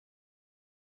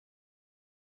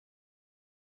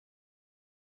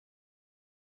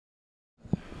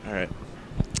All right.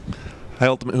 Hi,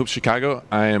 Ultimate Hoops Chicago.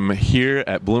 I am here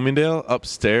at Bloomingdale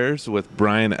upstairs with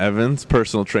Brian Evans,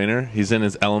 personal trainer. He's in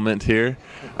his element here.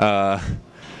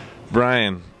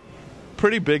 Brian,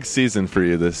 pretty big season for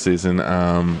you this season.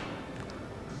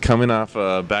 Coming off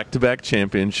a back-to-back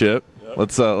championship.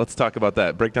 Yep. Let's talk about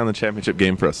that. Break down the championship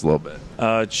game for us a little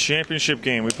bit. Championship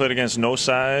game. We played against No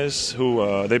Size,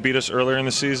 who they beat us earlier in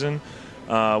the season.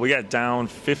 We got down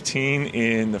 15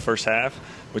 in the first half,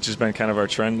 which has been kind of our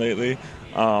trend lately.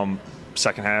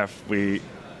 Second half, we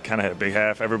kind of had a big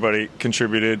half. Everybody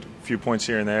contributed a few points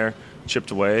here and there,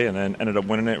 chipped away, and then ended up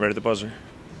winning it right at the buzzer.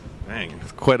 Dang,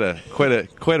 quite a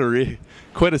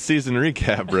season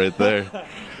recap right there.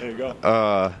 There you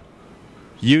go.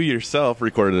 You yourself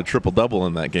recorded a triple-double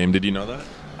in that game. Did you know that?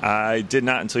 I did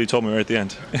not until you told me right at the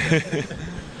end.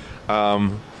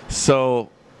 So,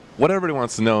 what everybody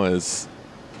wants to know is,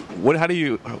 what do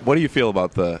you feel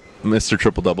about the Mr.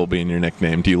 Triple Double being your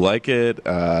nickname? Do you like it?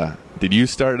 Did you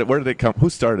start it? Where did it come? Who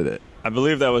started it? I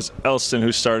believe that was Elston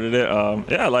who started it.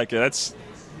 Yeah, I like it.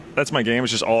 That's my game.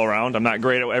 It's just all around. I'm not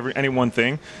great at any one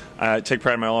thing. I take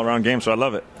pride in my all-around game, so I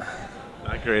love it.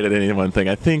 Not great at any one thing.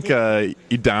 I think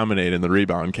you dominate in the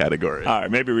rebound category. All right,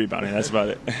 maybe rebounding. That's about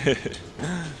it.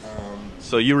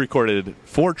 So you recorded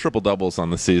 4 triple-doubles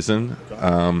on the season.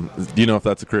 Do you know if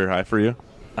that's a career high for you?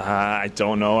 I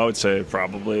don't know. I would say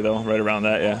probably, though, right around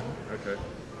that, yeah.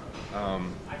 Okay.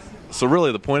 So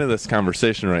really the point of this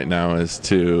conversation right now is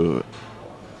to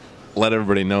let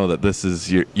everybody know that this is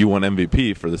you won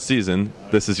MVP for the season.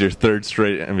 This is your 3rd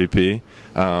straight MVP.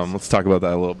 Let's talk about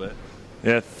that a little bit.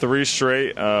 Yeah, 3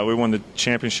 straight. We won the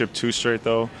championship 2 straight,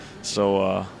 though. So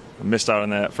I missed out on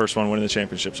that first one, winning the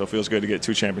championship. So it feels good to get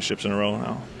 2 championships in a row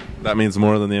now. That means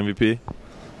more than the MVP?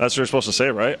 That's what you're supposed to say,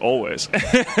 right? Always.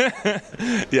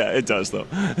 Yeah, it does, though.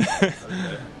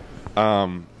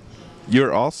 Okay.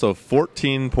 You're also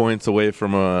 14 points away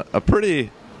from a pretty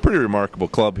remarkable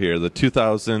club here. The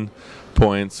 2,000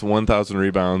 points, 1,000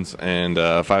 rebounds, and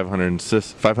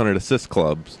 500 assist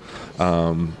clubs.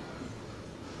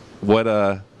 What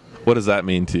does that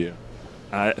mean to you?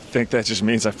 I think that just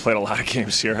means I've played a lot of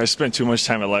games here. I spent too much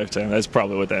time at Lifetime. That's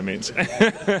probably what that means.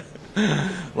 A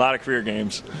lot of career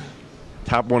games.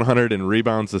 Top 100 in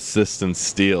rebounds, assists, and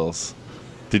steals.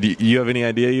 Did you have any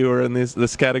idea you were in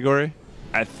this category?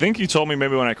 I think you told me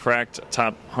maybe when I cracked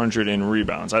top 100 in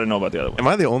rebounds. I didn't know about the other one. Am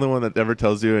I the only one that ever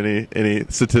tells you any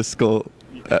statistical?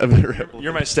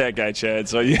 You're my stat guy, Chad.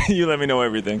 So you let me know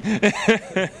everything.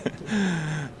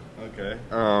 Okay.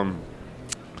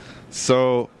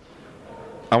 So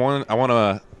I want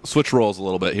to switch roles a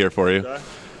little bit here for you. Okay.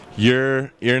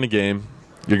 You're in a game.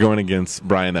 You're going against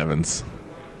Brian Evans.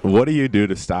 What do you do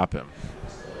to stop him?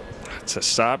 To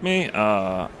stop me?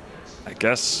 I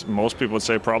guess most people would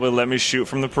say probably let me shoot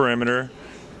from the perimeter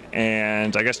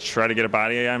and I guess try to get a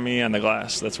body on me on the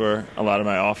glass. That's where a lot of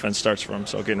my offense starts from,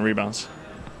 so getting rebounds.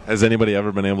 Has anybody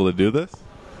ever been able to do this?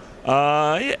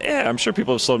 Yeah, I'm sure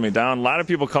people have slowed me down. A lot of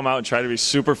people come out and try to be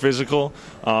super physical.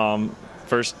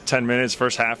 First 10 minutes,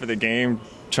 first half of the game,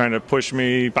 trying to push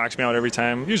me, box me out every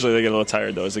time. Usually they get a little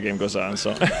tired, though, as the game goes on.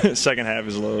 So second half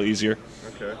is a little easier.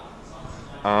 Okay.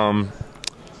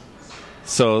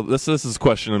 So this is a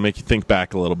question to make you think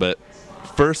back a little bit.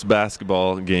 First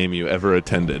basketball game you ever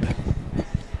attended?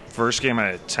 First game I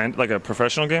attended, like a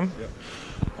professional game?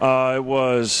 Yeah. It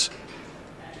was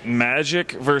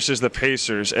Magic versus the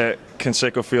Pacers at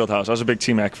Conseco Fieldhouse. I was a big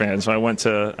T-Mac fan, so I went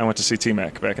to see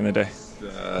T-Mac back in the day.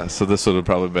 So this would have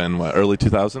probably been, what, early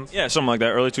 2000s? Yeah, something like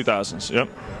that, early 2000s.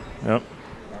 Yep.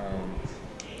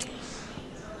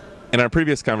 In our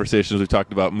previous conversations, we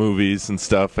talked about movies and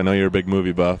stuff. I know you're a big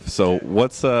movie buff. So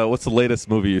what's the latest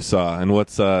movie you saw, and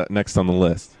what's next on the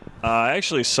list? I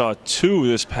actually saw 2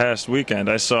 this past weekend.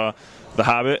 I saw The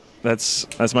Hobbit.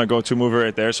 That's my go-to movie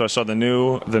right there. So I saw the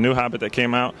new Hobbit that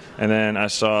came out, and then I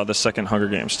saw the second Hunger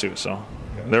Games too. So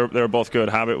they were both good.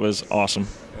 Hobbit was awesome.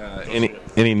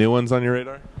 Any new ones on your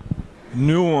radar?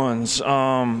 New ones.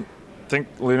 I think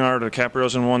Leonardo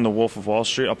DiCaprio's in one, The Wolf of Wall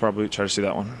Street. I'll probably try to see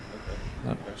that one.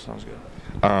 That sounds good.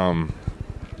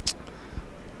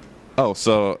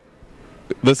 So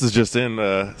this is just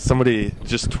in. Somebody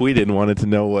just tweeted and wanted to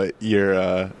know what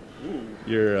your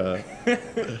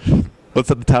what's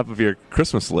at the top of your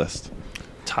Christmas list.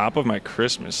 Top of my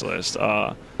Christmas list,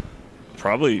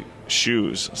 probably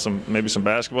shoes. Maybe some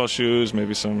basketball shoes.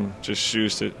 Maybe some just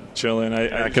shoes to chill in.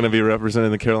 Not going to be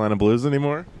representing the Carolina Blues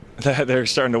anymore? They're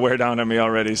starting to wear down on me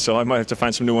already, so I might have to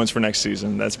find some new ones for next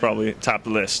season. That's probably top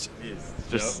list.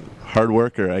 Just hard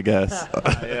worker, I guess.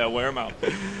 Yeah, wear them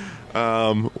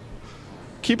out.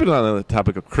 keeping it on the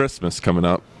topic of Christmas coming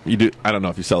up, you do. I don't know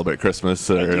if you celebrate Christmas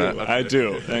or not. I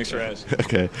do. Thanks for asking.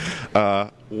 Okay.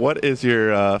 What is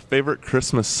your favorite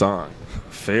Christmas song?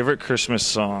 Favorite Christmas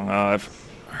song? I've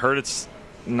heard it's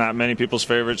not many people's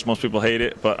favorites. Most people hate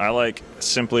it, but I like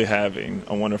Simply Having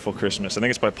a Wonderful Christmas. I think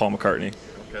it's by Paul McCartney.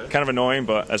 Okay. Kind of annoying,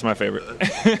 but that's my favorite.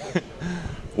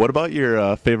 What about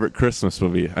your favorite Christmas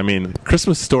movie? I mean,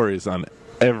 Christmas Story is on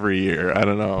every year. I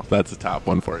don't know if that's a top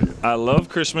one for you. I love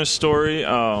Christmas Story.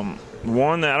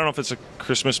 One that I don't know if it's a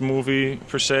Christmas movie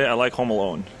per se. I like Home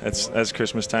Alone. That's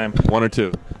Christmas time. One or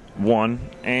two? One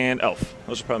and Elf.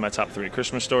 Those are probably my top three: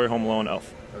 Christmas Story, Home Alone,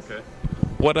 Elf. Okay.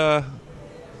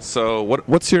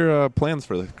 What's your plans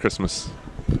for the Christmas?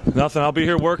 Nothing. I'll be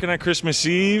here working at Christmas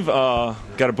Eve. Got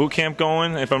a boot camp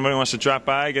going. If anybody wants to drop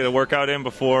by, get a workout in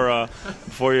before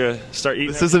you start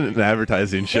eating. This isn't an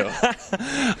advertising show.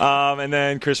 And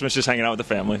then Christmas, just hanging out with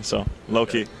the family. So low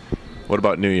key. What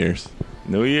about New Year's?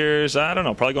 New Year's, I don't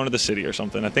know. Probably going to the city or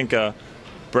something. I think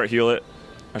Brett Hewlett,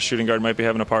 our shooting guard, might be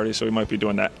having a party, so we might be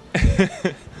doing that.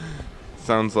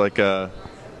 Sounds like a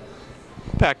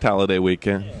packed holiday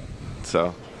weekend.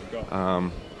 So,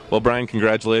 well, Brian,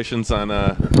 congratulations on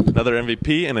another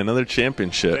MVP and another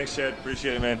championship. Thanks, Chad.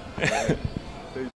 Appreciate it, man.